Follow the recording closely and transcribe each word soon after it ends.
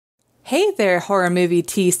Hey there, horror movie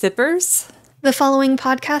tea sippers. The following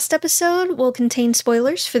podcast episode will contain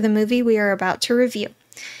spoilers for the movie we are about to review.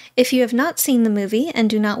 If you have not seen the movie and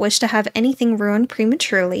do not wish to have anything ruined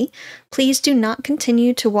prematurely, please do not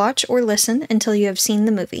continue to watch or listen until you have seen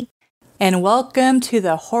the movie. And welcome to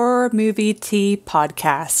the Horror Movie Tea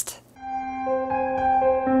Podcast.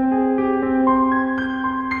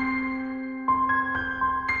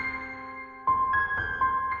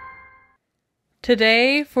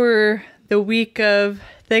 Today, for the week of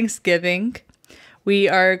Thanksgiving, we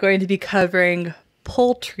are going to be covering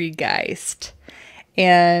Poultrygeist.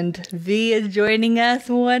 And V is joining us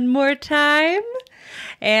one more time.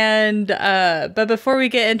 And but before we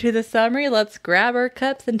get into the summary, let's grab our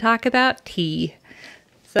cups and talk about tea.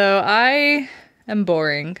 So I am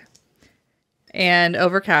boring and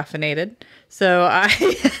overcaffeinated. So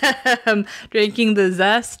I am drinking the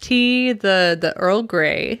Zest tea, the Earl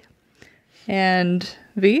Grey. And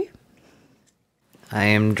V? I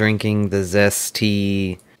am drinking the Zest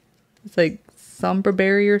tea. It's like Sombra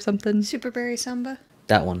Berry or something. Superberry Samba?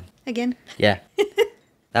 That one. Again? Yeah.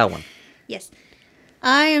 That one. Yes.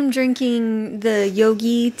 I am drinking the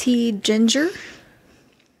Yogi tea ginger.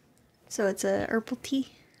 So it's a herbal tea,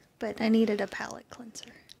 but I needed a palate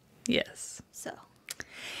cleanser. Yes. So.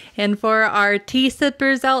 And for our tea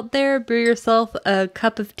sippers out there, brew yourself a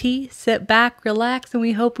cup of tea, sit back, relax, and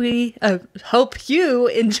we hope you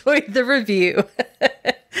enjoyed the review.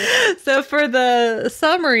 So for the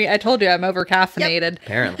summary, I told you I'm overcaffeinated. Yep.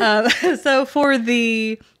 Apparently. So for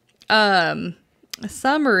the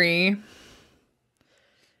summary,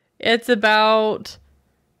 it's about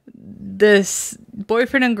this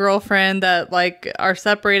boyfriend and girlfriend that like are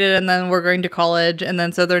separated and then we're going to college, and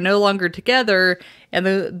then so they're no longer together, and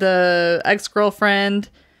the ex-girlfriend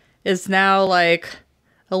is now like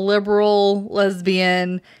a liberal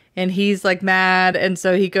lesbian and he's like mad, and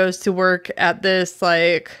so he goes to work at this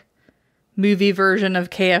like movie version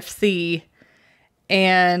of KFC,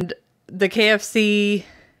 and the KFC,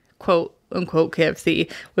 quote unquote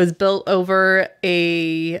KFC, was built over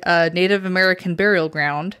a Native American burial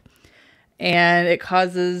ground. And it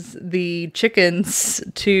causes the chickens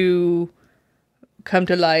to come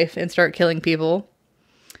to life and start killing people.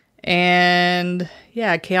 And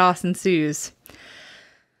yeah, chaos ensues.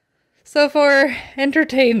 So for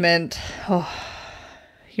entertainment,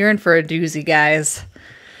 you're in for a doozy, guys.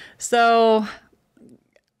 So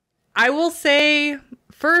I will say,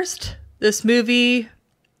 first, this movie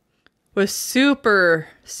was super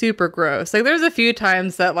gross. Like there's a few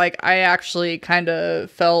times that like I actually kind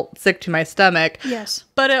of felt sick to my stomach. Yes.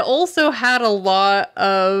 But it also had a lot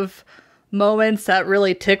of moments that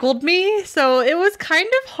really tickled me. So it was kind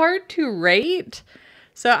of hard to rate.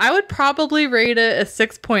 So I would probably rate it a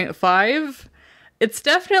 6.5. It's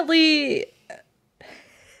definitely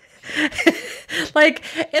like,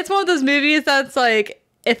 it's one of those movies that's like,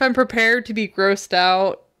 if I'm prepared to be grossed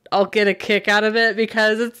out, I'll get a kick out of it,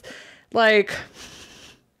 because it's like,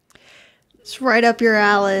 it's right up your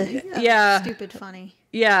alley. Yeah. Stupid funny.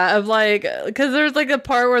 Yeah, of like, because there's like a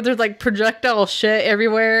part where there's like projectile shit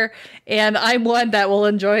everywhere, and I'm one that will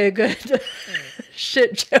enjoy a good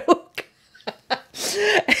shit joke.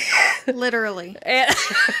 Literally.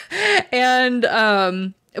 And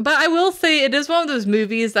but I will say it is one of those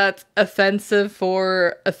movies that's offensive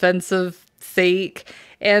for offensive sake,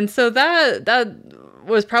 and so that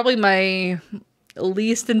was probably my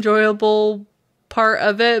least enjoyable part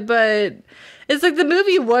of it. But it's like the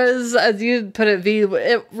movie was, as you put it, V,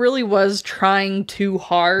 it really was trying too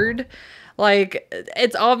hard. Like,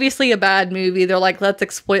 it's obviously a bad movie. They're like, let's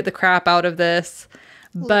exploit the crap out of this.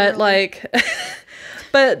 But like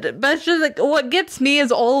but it's just like, what gets me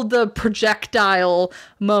is all the projectile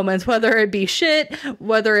moments, whether it be shit,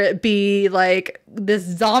 whether it be like this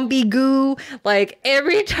zombie goo. Like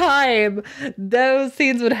every time those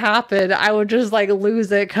scenes would happen, I would just like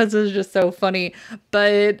lose it because it was just so funny.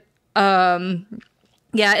 But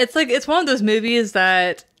yeah, it's like, it's one of those movies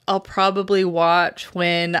that I'll probably watch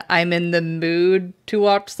when I'm in the mood to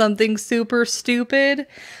watch something super stupid,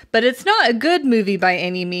 but it's not a good movie by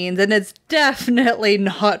any means, and it's definitely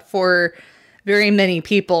not for very many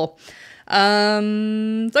people.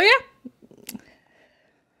 So yeah.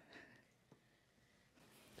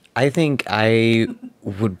 I think I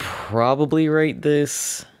would probably rate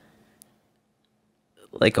this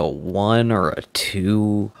like a 1 or a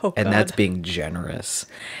 2, and that's being generous.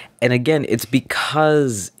 And again, it's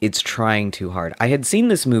because it's trying too hard. I had seen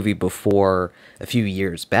this movie before a few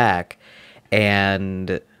years back,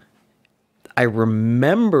 and I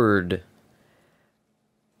remembered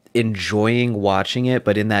enjoying watching it,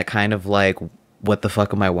 but in that kind of like, what the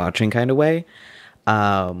fuck am I watching kind of way.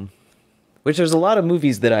 Which there's a lot of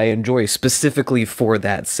movies that I enjoy specifically for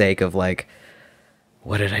that sake of like,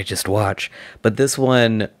 what did I just watch? But this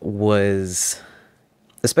one was,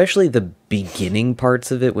 especially the beginning parts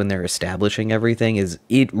of it when they're establishing everything,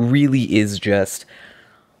 it really is just,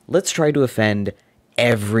 let's try to offend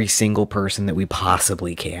every single person that we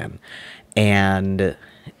possibly can. And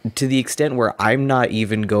to the extent where I'm not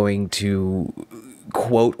even going to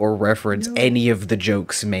quote or reference any of the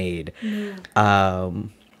jokes made.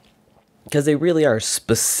 Because they really are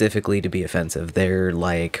specifically to be offensive. They're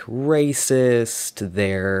like racist,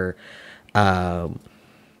 they're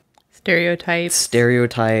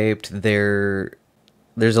stereotyped,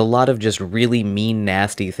 there's a lot of just really mean,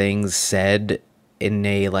 nasty things said in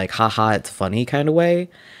a like, haha, it's funny kind of way.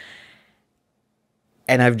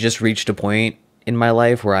 And I've just reached a point in my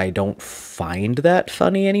life where I don't find that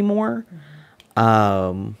funny anymore.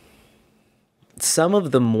 Some of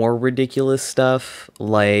the more ridiculous stuff,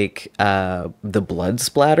 like the blood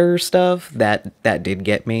splatter stuff, that did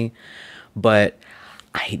get me. But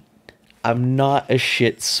I'm not a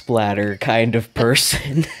shit splatter kind of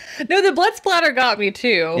person. No, the blood splatter got me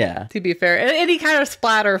too. Yeah. To be fair. Any kind of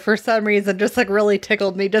splatter for some reason just like really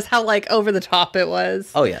tickled me, just how like over the top it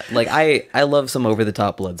was. Oh yeah. Like I love some over the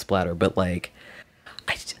top blood splatter, but like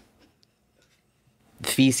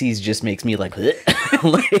feces just makes me like,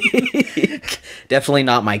 like definitely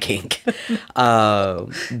not my kink.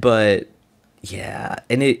 But yeah,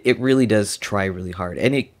 and it really does try really hard.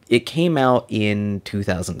 And it came out in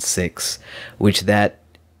 2006, which that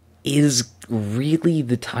is really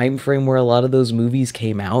the time frame where a lot of those movies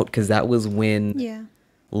came out, because that was when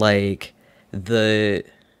like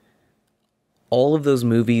all of those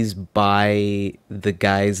movies by the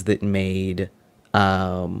guys that made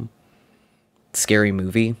Scary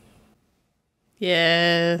Movie.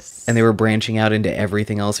 Yes. And they were branching out into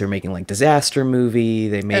everything else. They were making like Disaster Movie.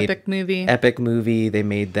 They made Epic Movie. They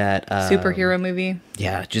made that superhero movie.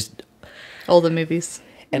 Yeah, just all the movies.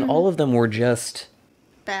 And all of them were just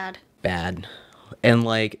bad. And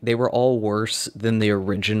like they were all worse than the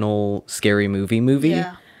original Scary Movie.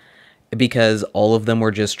 Yeah. Because all of them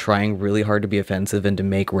were just trying really hard to be offensive and to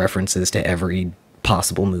make references to every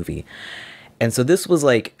possible movie. And so this was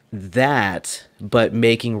like that, but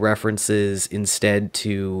making references instead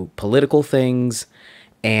to political things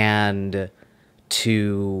and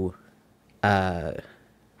to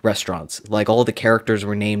restaurants. Like all the characters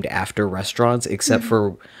were named after restaurants, except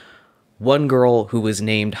for one girl who was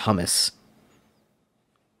named Hummus.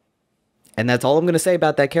 And that's all I'm going to say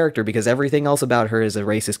about that character, because everything else about her is a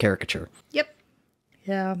racist caricature. Yep.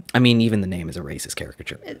 Yeah. I mean, even the name is a racist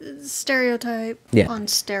caricature. It's stereotype on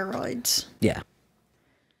steroids. Yeah.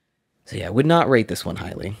 So yeah, I would not rate this one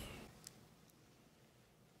highly.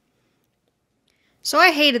 So I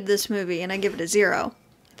hated this movie, and I give it a 0.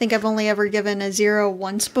 I think I've only ever given a 0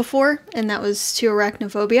 once before, and that was to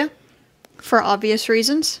Arachnophobia, for obvious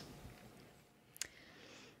reasons.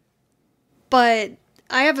 But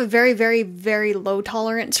I have a very, very, very low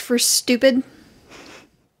tolerance for stupid,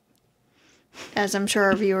 as I'm sure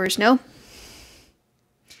our viewers know.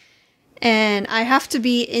 And I have to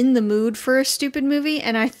be in the mood for a stupid movie,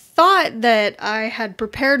 and I thought that I had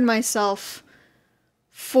prepared myself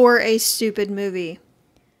for a stupid movie.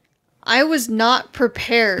 I was not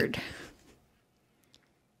prepared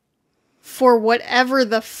for whatever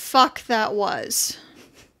the fuck that was.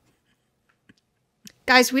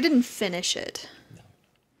 Guys, we didn't finish it.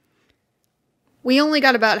 We only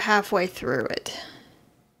got about halfway through it.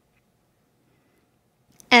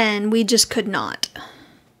 And we just could not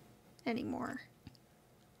anymore.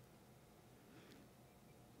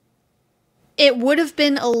 It would have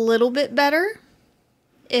been a little bit better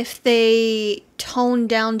if they toned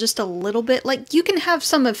down just a little bit. Like, you can have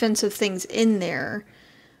some offensive things in there,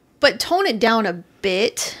 but tone it down a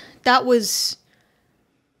bit. That was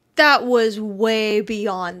way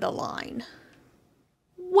beyond the line.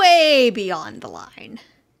 Way beyond the line.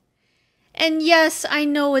 And yes, I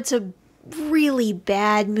know it's a really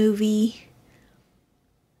bad movie,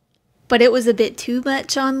 but it was a bit too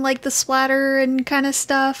much on like the splatter and kind of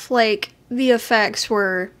stuff. Like, the effects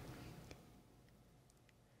were,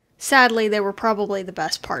 sadly, they were probably the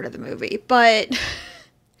best part of the movie, but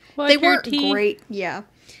they weren't great. Yeah,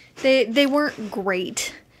 they weren't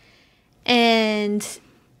great. And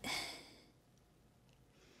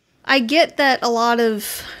I get that a lot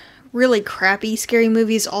of really crappy scary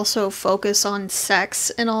movies also focus on sex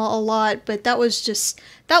and all a lot, but that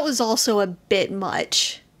was also a bit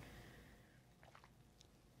much.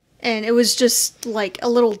 And it was just like a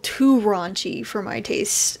little too raunchy for my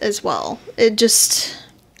taste as well. It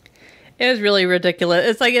It was really ridiculous.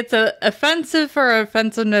 It's like it's a offensive for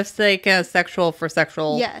offensiveness sake and a sexual for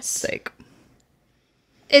sexual sake.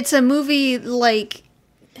 It's a movie like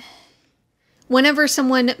whenever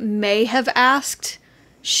someone may have asked,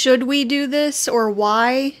 should we do this or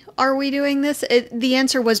why are we doing this? The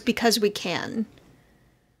answer was because we can.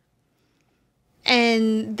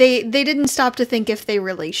 And they didn't stop to think if they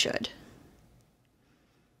really should.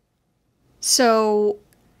 So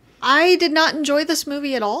I did not enjoy this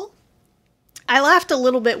movie at all. I laughed a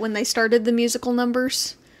little bit when they started the musical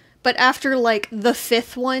numbers, but after like the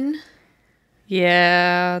fifth one,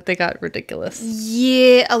 yeah, they got ridiculous.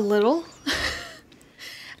 Yeah, a little.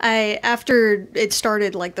 After it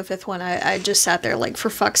started like the fifth one, I just sat there like, for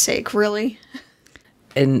fuck's sake, really?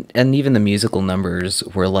 And even the musical numbers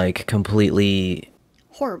were like completely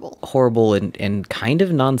horrible and kind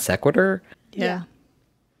of non sequitur. Yeah.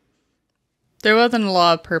 There wasn't a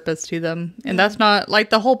lot of purpose to them. And that's not,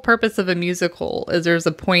 like, the whole purpose of a musical is there's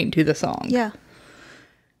a point to the song. Yeah.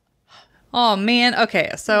 Oh, man.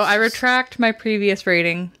 Okay, so I retract my previous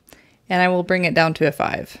rating, and I will bring it down to a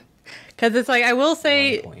 5. Because it's like, I will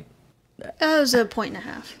say... It was a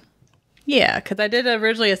 1.5. Yeah, because I did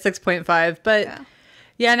originally a 6.5, but...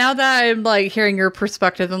 Yeah, now that I'm, like, hearing your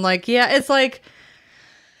perspective, I'm like, yeah, it's like...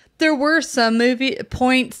 There were some movie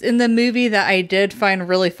points in the movie that I did find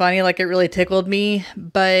really funny, like it really tickled me,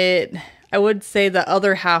 but I would say the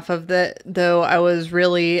other half of it, though, I was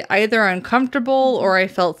really either uncomfortable or I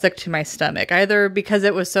felt sick to my stomach, either because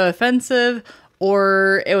it was so offensive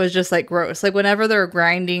or it was just like gross. Like whenever they're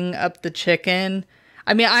grinding up the chicken,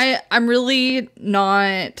 I mean, I'm really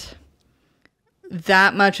not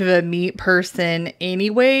that much of a meat person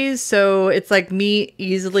anyways, so it's like meat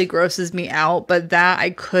easily grosses me out, but that I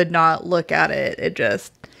could not look at it. It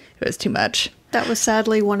was too much. That was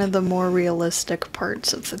sadly one of the more realistic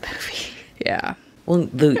parts of the movie. Yeah. Well,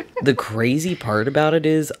 the crazy part about it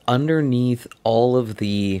is underneath all of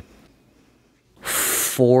the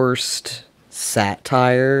forced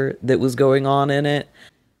satire that was going on in it,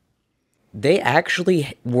 they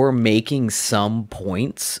actually were making some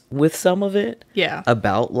points with some of it. Yeah.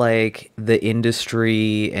 About, like, the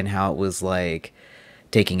industry and how it was, like,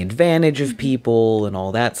 taking advantage of people and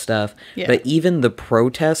all that stuff. Yeah. But even the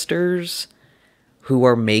protesters who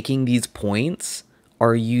are making these points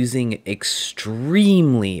are using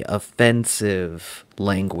extremely offensive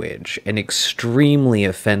language and extremely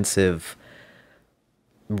offensive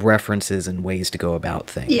references and ways to go about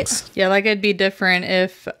things. Yes. Yeah, like it'd be different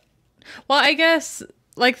if... Well, I guess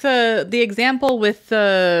like the example with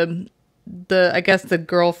the I guess the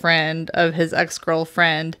girlfriend of his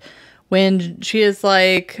ex-girlfriend, when she is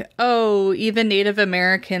like, oh, even Native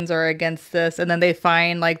Americans are against this, and then they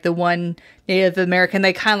find like the one Native American,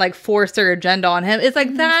 they kind of like force their agenda on him. It's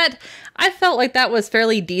like that. I felt like that was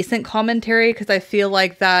fairly decent commentary because I feel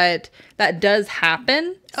like that does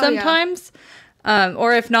happen sometimes,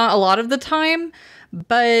 or if not a lot of the time.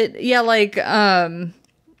 But yeah, like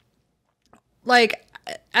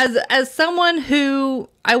as someone who,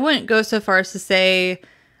 I wouldn't go so far as to say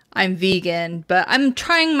I'm vegan, but I'm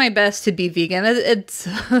trying my best to be vegan. It's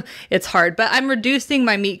it's hard, but I'm reducing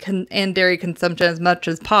my meat and dairy consumption as much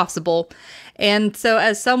as possible. And so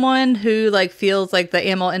as someone who like feels like the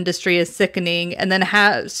animal industry is sickening, and then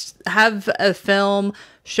have a film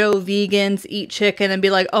show vegans eat chicken and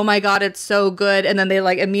be like, oh my god, it's so good, and then they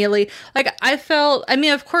like immediately, like, I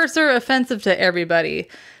mean, of course they're offensive to everybody.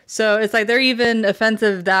 So it's like they're even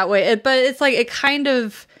offensive that way. But it's like it kind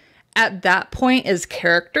of, at that point, is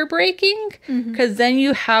character breaking. Because then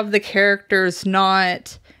you have the characters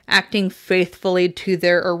not acting faithfully to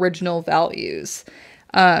their original values.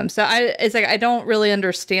 So it's like I don't really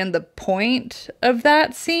understand the point of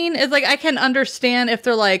that scene. It's like I can understand if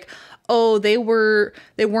they're like, oh, they weren't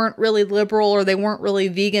really liberal or they weren't really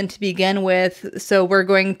vegan to begin with, so we're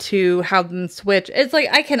going to have them switch. It's like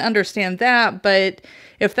I can understand that, but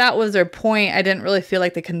if that was their point, I didn't really feel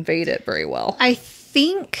like they conveyed it very well. I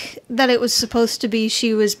think that it was supposed to be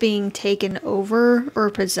she was being taken over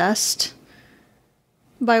or possessed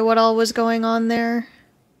by what all was going on there.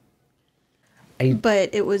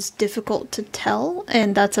 But it was difficult to tell,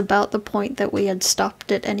 and that's about the point that we had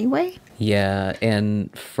stopped it anyway. Yeah,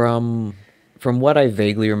 and from what I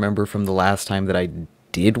vaguely remember from the last time that I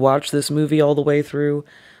did watch this movie all the way through,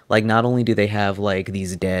 like, not only do they have, like,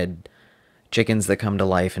 these dead chickens that come to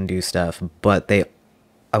life and do stuff, but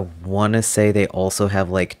I want to say they also have,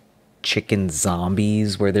 like, chicken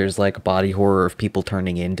zombies where there's, like, body horror of people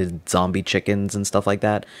turning into zombie chickens and stuff like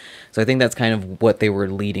that. So I think that's kind of what they were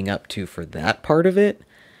leading up to for that part of it.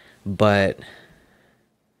 But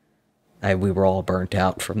We were all burnt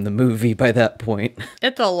out from the movie by that point.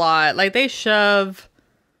 It's a lot. Like, they shove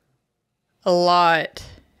a lot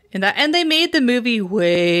in that. And they made the movie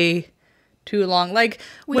way too long. Like,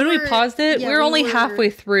 when we paused it, we were only halfway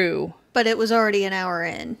through. But it was already an hour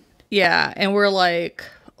in. Yeah, and we're like,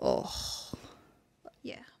 oh.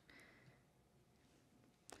 Yeah.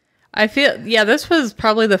 I feel, this was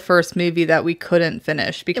probably the first movie that we couldn't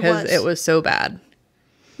finish because it was so bad.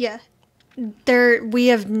 Yeah. We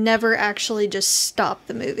have never actually just stopped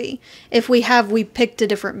the movie. If we have, we picked a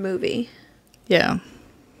different movie. Yeah.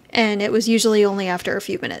 And it was usually only after a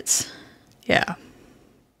few minutes. Yeah.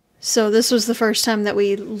 So this was the first time that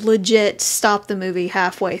we legit stopped the movie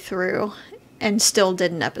halfway through and still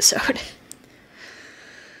did an episode.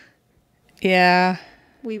 Yeah.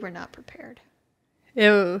 We were not prepared.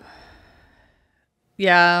 Yeah.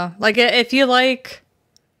 Like, if you like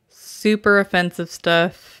super offensive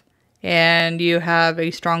stuff and you have a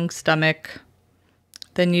strong stomach,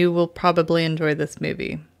 then you will probably enjoy this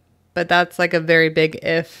movie. But that's like a very big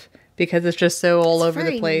if, because it's just so all over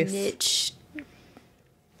the place. Niche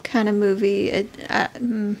kind of movie.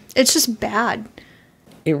 It's just bad.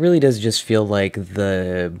 It really does just feel like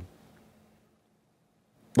a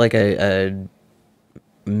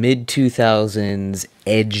mid 2000s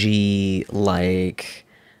edgy, like,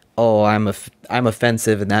 oh, I'm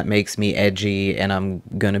offensive and that makes me edgy and I'm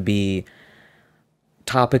gonna be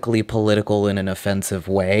topically political in an offensive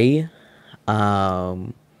way,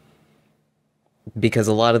 because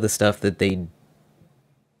a lot of the stuff that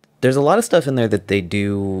there's a lot of stuff in there that they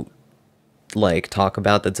do like talk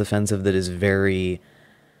about that's offensive that is very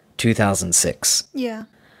 2006. Yeah.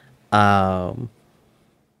 Because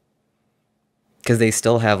they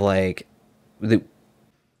still have like the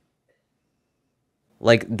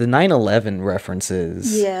 9/11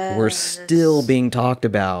 references were still being talked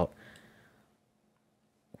about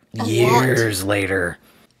years later.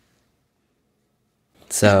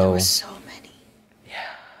 So and there were so many.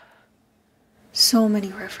 Yeah. So many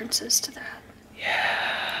references to that. Yeah.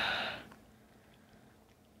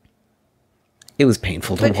 It was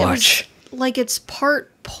painful to watch. It's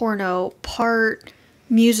part porno, part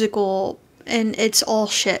musical, and it's all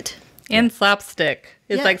shit. And slapstick.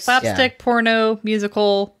 It's like slapstick, porno,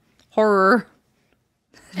 musical, horror.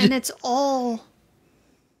 And it's all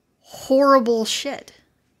horrible shit.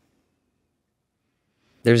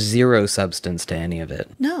 There's zero substance to any of it.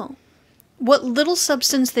 No. What little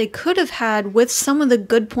substance they could have had with some of the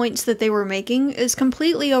good points that they were making is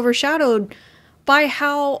completely overshadowed by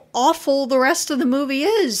how awful the rest of the movie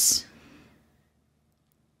is.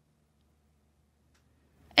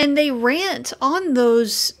 And they rant on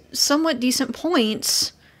those somewhat decent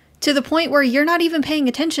points to the point where you're not even paying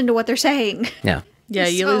attention to what they're saying. Yeah. Yeah,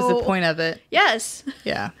 you lose the point of it. Yes.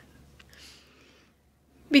 Yeah.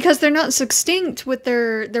 Because they're not succinct with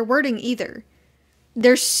their wording either.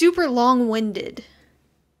 They're super long-winded.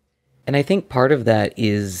 And I think part of that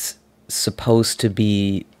is supposed to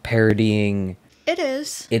be parodying it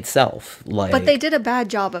is itself. But they did a bad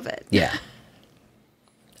job of it. Yeah.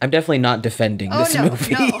 I'm definitely not defending this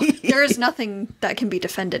movie. No. There is nothing that can be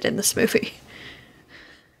defended in this movie.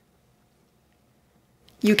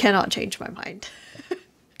 You cannot change my mind.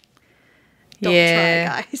 Don't try,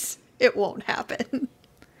 guys. It won't happen.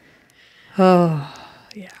 Oh,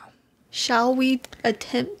 yeah. Shall we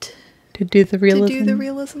attempt to do the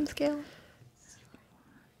realism scale?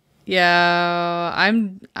 Yeah,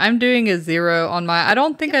 I'm doing a 0 on my. I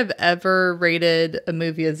don't think I've ever rated a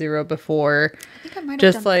movie a 0 before. I think I might have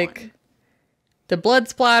just done like one. The blood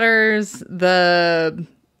splatters,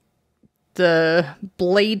 the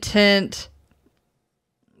blatant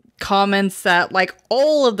comments that like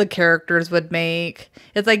all of the characters would make.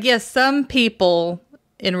 It's like, yes, some people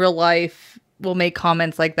in real life will make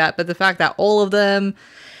comments like that, but the fact that all of them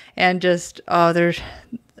and there's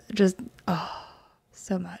just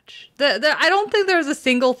so much. I don't think there's a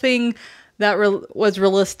single thing that was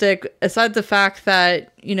realistic aside the fact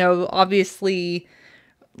that, obviously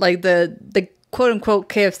like the quote unquote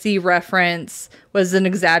KFC reference was an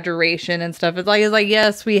exaggeration and stuff. It's like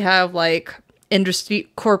yes, we have like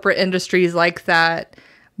corporate industries like that,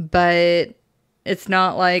 but it's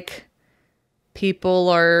not like people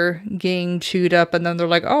are getting chewed up and then they're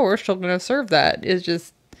like, oh, we're still going to serve that. It's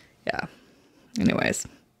just, yeah. Anyways,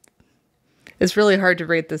 it's really hard to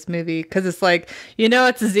rate this movie because it's like,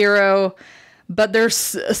 it's a 0, but there's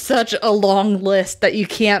such a long list that you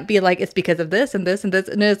can't be like, it's because of this and this and this.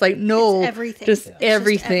 And it's like, no, it's everything. Just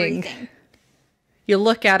everything. You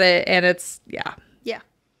look at it and it's, yeah. Yeah.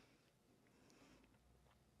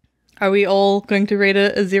 Are we all going to rate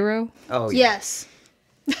it a 0? Oh, yeah. Yes.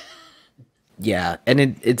 Yeah, and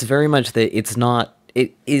it's very much that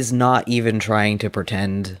it is not even trying to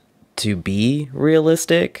pretend to be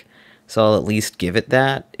realistic. So I'll at least give it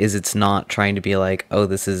that. It's not trying to be like, oh,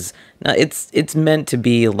 this is no, it's meant to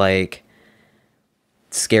be like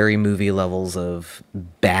scary movie levels of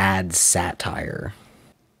bad satire.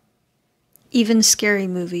 Even Scary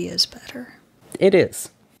Movie is better. It is.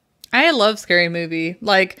 I love Scary Movie.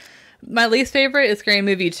 Like, my least favorite is Scary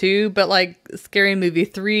Movie 2, but like Scary Movie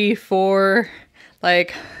 3, 4,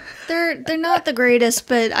 like They're not the greatest,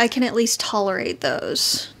 but I can at least tolerate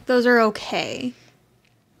those. Those are okay.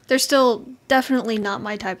 They're still definitely not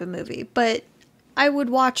my type of movie, but I would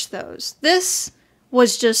watch those. This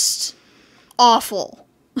was just awful.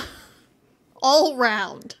 All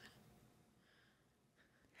round.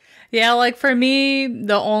 yeah, like for me,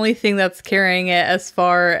 the only thing that's carrying it as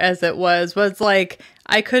far as it was like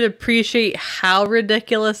I could appreciate how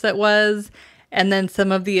ridiculous it was and then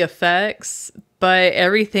some of the effects, but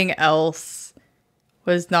everything else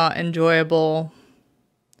was not enjoyable.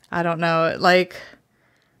 I don't know, like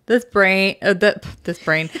this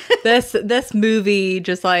movie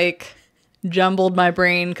just like jumbled my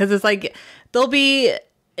brain because it's like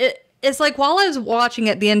it's like while I was watching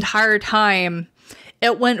it the entire time,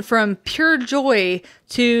 it went from pure joy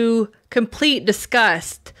to complete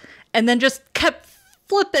disgust and then just kept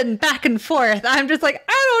flipping back and forth. I'm just like,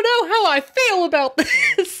 I don't know how I feel about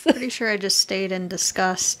this. Pretty sure I just stayed in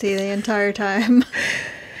disgust the entire time.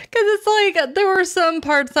 Because it's like, there were some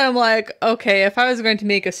parts I'm like, okay, if I was going to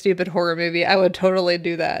make a stupid horror movie, I would totally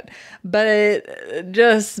do that. But it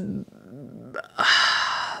just...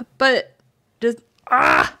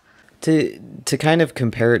 To kind of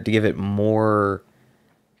compare it, to give it more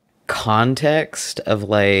context of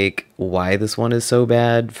like why this one is so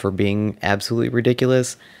bad for being absolutely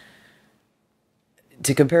ridiculous,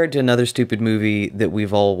 to compare it to another stupid movie that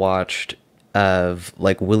we've all watched of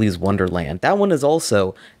like Willy's Wonderland. That one is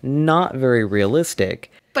also not very realistic.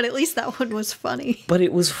 But at least that one was funny. But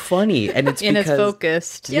it was funny, and it's and because it's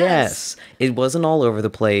focused. Yes, it wasn't all over the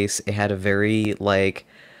place. It had a very like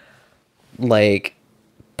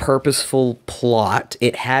purposeful plot.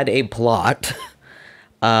 It had a plot.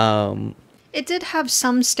 It did have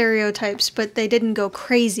some stereotypes, but they didn't go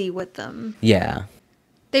crazy with them. Yeah.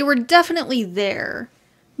 They were definitely there,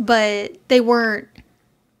 but they weren't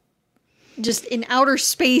just in outer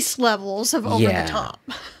space levels of over the top.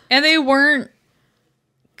 And they weren't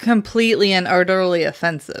completely and utterly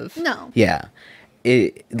offensive. No. Yeah.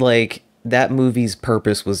 It like that movie's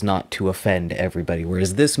purpose was not to offend everybody,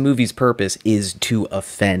 whereas this movie's purpose is to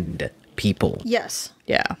offend people. Yes.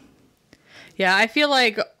 Yeah. Yeah, I feel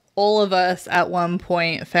like all of us at one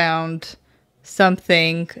point found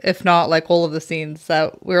something, if not like all of the scenes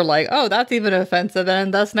that we were like, oh, that's even offensive,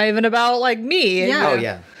 and that's not even about like me. Yeah. Oh,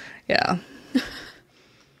 yeah. Yeah.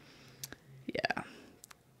 Yeah.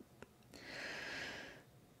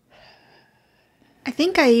 I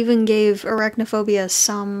think I even gave Arachnophobia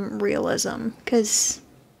some realism, because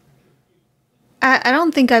I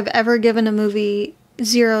don't think I've ever given a movie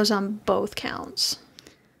zeros on both counts.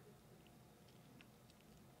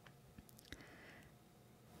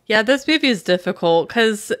 Yeah, this movie is difficult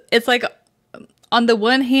because it's like, on the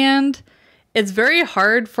one hand, it's very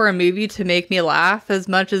hard for a movie to make me laugh as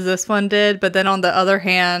much as this one did. But then on the other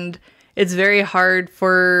hand, it's very hard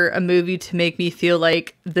for a movie to make me feel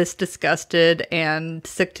like this disgusted and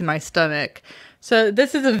sick to my stomach. So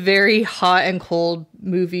this is a very hot and cold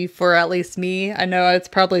movie for at least me. I know it's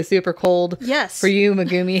probably super cold for you,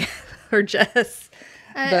 Megumi, or Jess.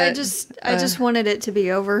 I just wanted it to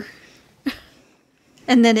be over.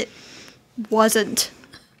 And then it wasn't.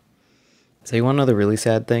 So you want to know the really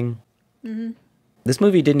sad thing? Mm-hmm. This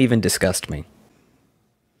movie didn't even disgust me.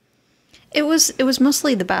 It was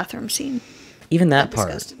mostly the bathroom scene. Even that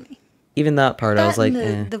part. Disgusted me. Even that part, I was like,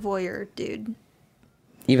 the voyeur dude.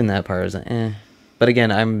 Even that part, I was like, eh. But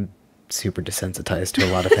again, I'm super desensitized to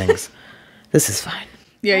a lot of things. This is fine.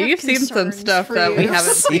 Yeah, you've seen some stuff that we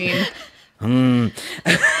haven't seen.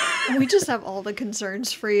 We just have all the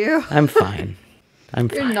concerns for you. I'm fine.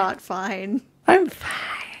 You're not fine. I'm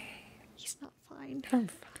fine. He's not fine. I'm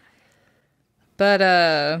fine. But,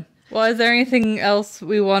 well, is there anything else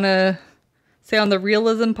we want to say on the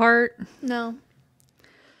realism part? No.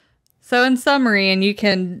 So in summary, and you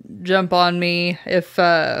can jump on me if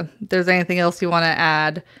there's anything else you want to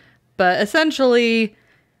add, but essentially,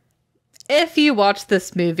 if you watch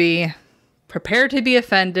this movie, prepare to be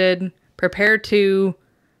offended, prepare to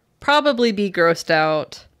probably be grossed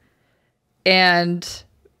out, and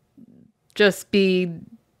just be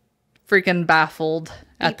freaking baffled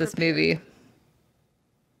at this movie.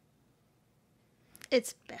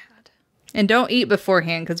 It's bad. And don't eat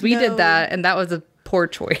beforehand, because we did that, and that was a poor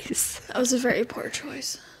choice. That was a very poor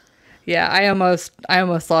choice. Yeah, I almost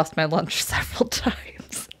lost my lunch several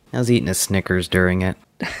times. I was eating a Snickers during it.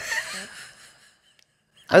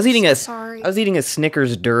 I was eating a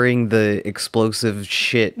Snickers during the explosive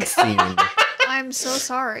shit scene. I'm so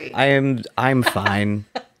sorry. I'm fine.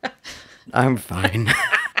 I'm fine.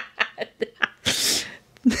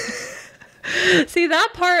 See, that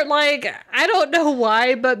part, like, I don't know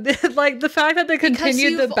why, but like the fact that they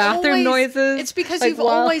continued the bathroom noises. It's because like, you've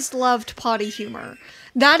always loved potty humor.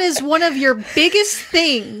 That is one of your biggest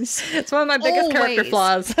things. It's one of my biggest character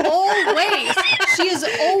flaws. Always. She has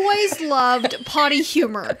always loved potty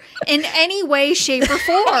humor in any way, shape, or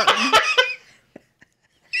form.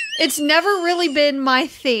 It's never really been my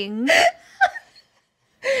thing.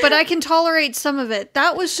 But I can tolerate some of it.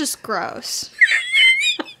 That was just gross.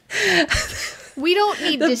 We don't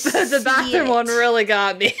need to see it. The bathroom one really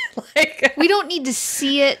got me. Like, we don't need to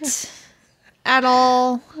see it at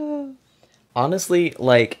all. Honestly,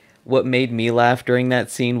 like, what made me laugh during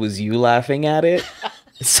that scene was you laughing at it.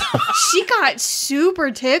 So... She got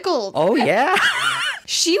super tickled. Oh, yeah?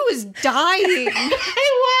 She was dying.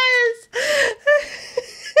 I was.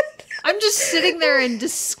 I'm just sitting there in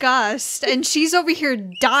disgust, and she's over here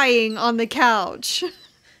dying on the couch.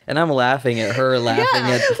 And I'm laughing at her laughing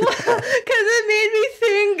at... Because it made me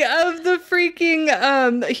think of the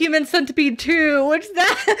freaking Human Centipede 2, which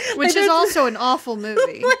is also an awful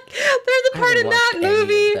movie. There's a part in that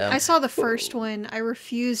movie. I saw the first one. I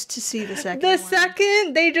refused to see the second one. The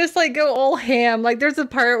second, they just, like, go all ham. Like, there's a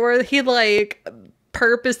part where he, like...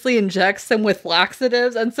 purposely injects them with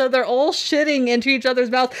laxatives, and so they're all shitting into each other's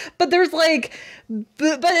mouths, but there's like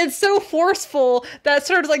but it's so forceful that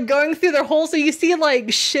sort of like going through their hole, so you see like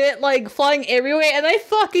shit like flying everywhere, and I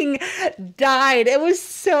fucking died. It was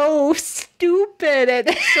so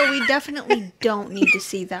stupid. So we definitely don't need to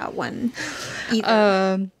see that one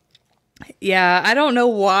either. Yeah, I don't know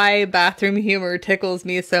why bathroom humor tickles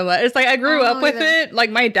me so much. It's like I grew up with it.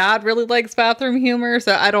 Like my dad really likes bathroom humor,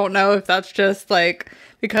 so I don't know if that's just like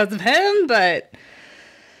because of him, but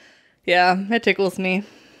yeah, it tickles me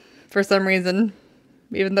for some reason,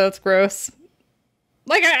 even though it's gross.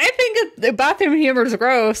 Like I think bathroom humor is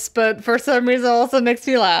gross, but for some reason it also makes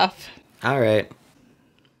me laugh. All right.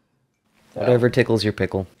 Whatever tickles your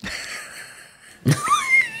pickle.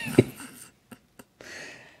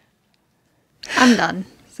 I'm done.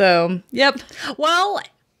 So, yep. Well,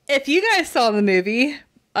 if you guys saw the movie,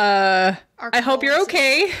 I hope you're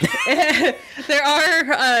okay. There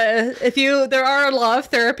are a lot of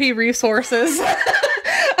therapy resources.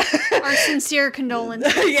 Our sincere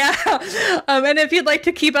condolences. Yeah. And if you'd like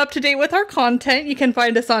to keep up to date with our content, you can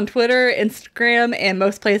find us on Twitter, Instagram, and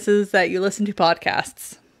most places that you listen to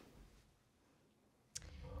podcasts.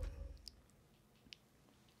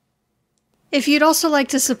 If you'd also like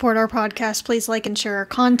to support our podcast, please like and share our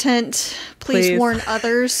content. Please warn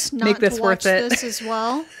others not to watch this as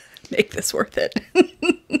well. Make this worth it.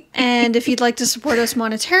 And if you'd like to support us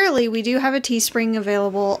monetarily, we do have a Teespring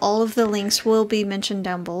available. All of the links will be mentioned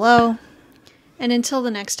down below. And until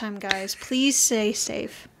the next time, guys, please stay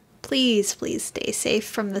safe. Please, please stay safe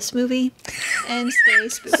from this movie. And stay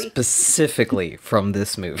spooky. Specifically from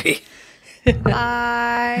this movie.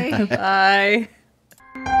 Bye. Bye.